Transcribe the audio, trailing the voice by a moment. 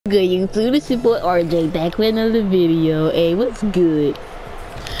Good YouTube, it's your boy RJ back with another video. Hey, what's good?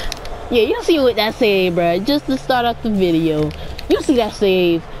 Yeah, you see what that said, bruh. Just to start off the video. You see that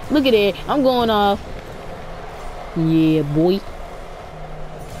save. Look at it. I'm going off. Yeah, boy.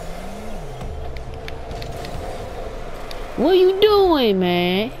 What are you doing,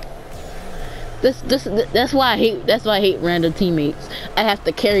 man? That's why I hate random teammates. I have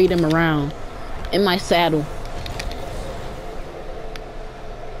to carry them around in my saddle.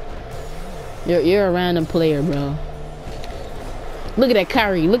 You're a random player, bro. Look at that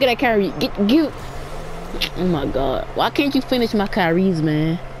Kyrie. Look at that Kyrie. Get. Oh my God. Why can't you finish my Kyries,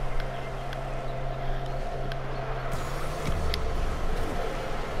 man?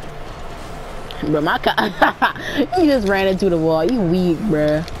 Bro, you just ran into the wall. You weak,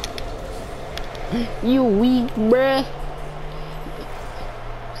 bruh. You weak, bruh.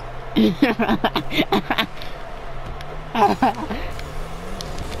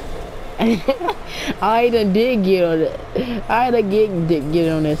 I done did get on it. I done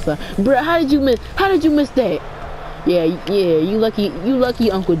get on that side. Bro, how did you miss that? Yeah, you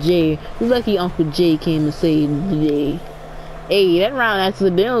lucky Uncle Jay. You lucky Uncle Jay came and saved the day. Hey, that round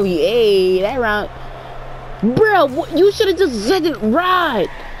accidentally. Hey, that round. Bro, you should have just let it ride.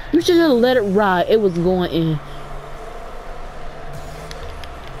 You should have let it ride. It was going in.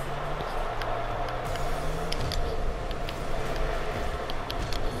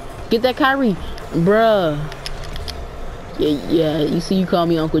 Get that Kyrie, bruh. Yeah. You see, you call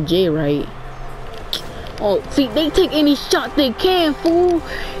me Uncle J, right? Oh, see, they take any shot they can, fool.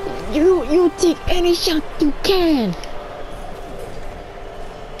 You take any shot you can.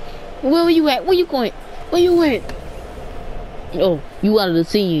 Where you at? Where you going? Where you at? Oh, you out of the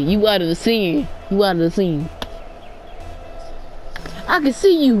scene. You out of the scene. You out of the scene. I can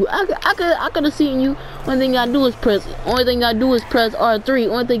see you. I could have seen you. Only thing I do is press R3.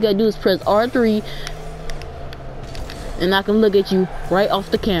 Only thing I do is press R3. And I can look at you right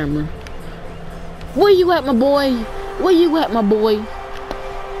off the camera. Where you at, my boy? Where you at, my boy?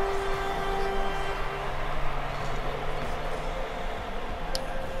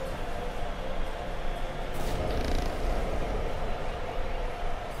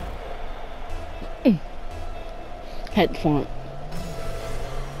 Head font.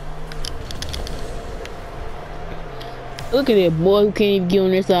 Look at that boy who can't even get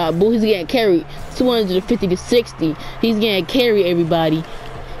on their side. Boy, he's getting carried 250 to 60. He's getting carried, everybody.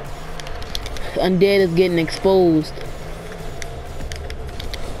 Undead is getting exposed.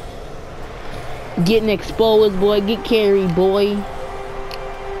 Getting exposed, boy. Get carried, boy.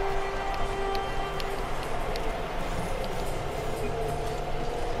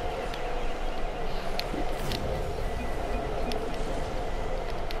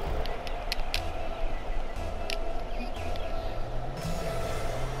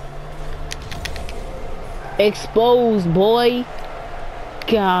 Exposed, boy.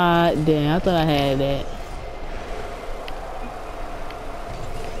 God damn, I thought I had that.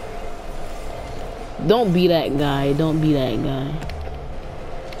 Don't be that guy. Don't be that guy.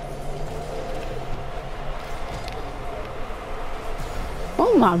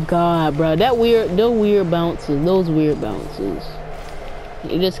 Oh my God, bro. Those weird bounces.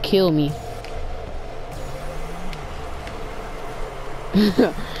 It just killed me.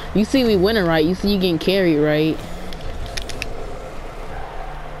 You see me winning, right? You see you getting carried, right?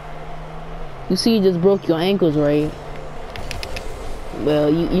 You see you just broke your ankles, right?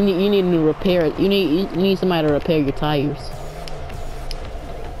 Well, you need to repair it. You need somebody to repair your tires.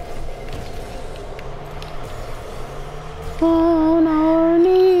 On our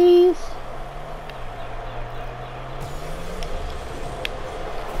knees.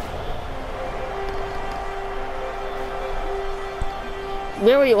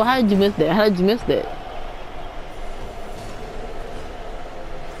 Where were you? How did you miss that? How did you miss that?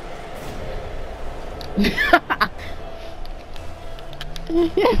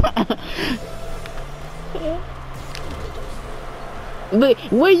 But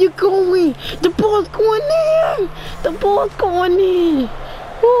where you going? The ball's going in. The ball's going in.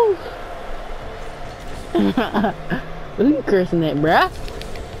 Woo. Who you cursing at, bruh?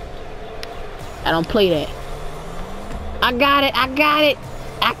 I don't play that. I got it.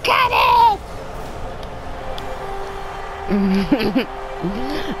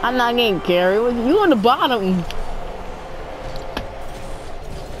 I'm not getting carried. You on the bottom.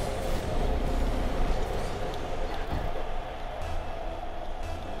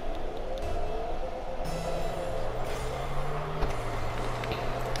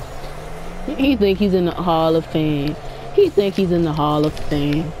 He think he's in the Hall of Fame.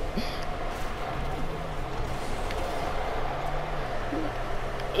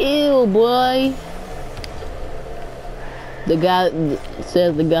 Ew, boy. The guy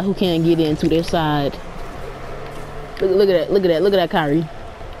says the guy who can't get into their side. Look at that. Look at that. Look at that Kyrie.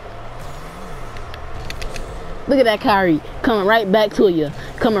 Look at that Kyrie coming right back to you.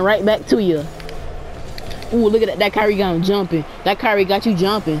 Coming right back to you. Ooh, look at that. That Kyrie got him jumping. That Kyrie got you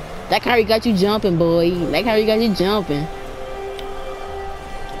jumping. That Kyrie got you jumping, boy. That Kyrie got you jumping.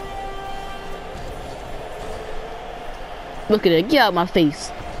 Look at it. Get out my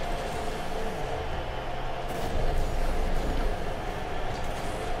face.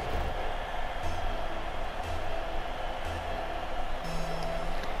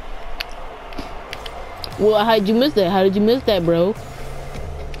 Well, how did you miss that? How did you miss that, bro?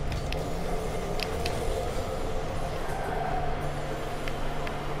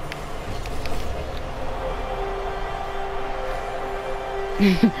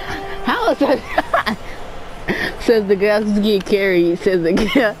 How is that? Says the guy who's getting carried. Says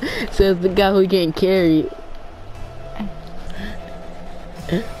the guy who getting carried.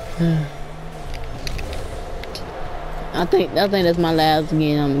 I think that's my last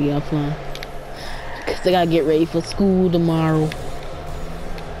game I'm gonna get offline. Cause I gotta get ready for school tomorrow.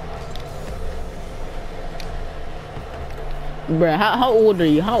 Bruh, how old are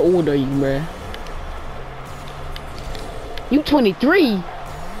you? How old are you, bruh? You 23?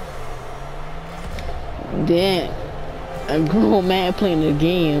 Damn, a grown man playing the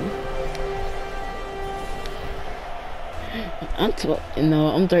game. I'm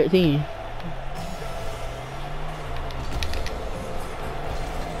 13.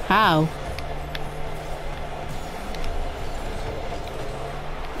 How?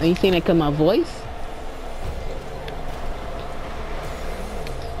 Are you seeing that come my voice?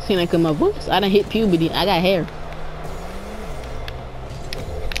 Seeing that come my voice? I done hit puberty. I got hair.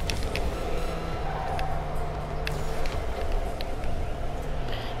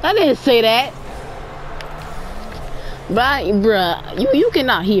 I didn't say that. But bruh, you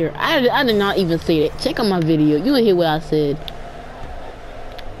cannot hear. I did not even say that. Check out my video. You will hear what I said.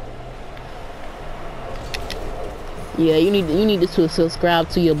 Yeah, you need to subscribe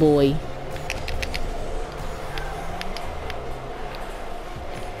to your boy.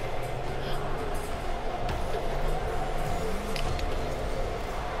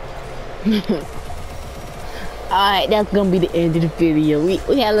 Alright, that's gonna be the end of the video. We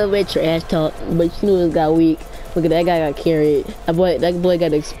had a little bit of trash talk, but you know it got weak. Look at that guy got carried. That boy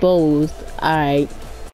got exposed. Alright.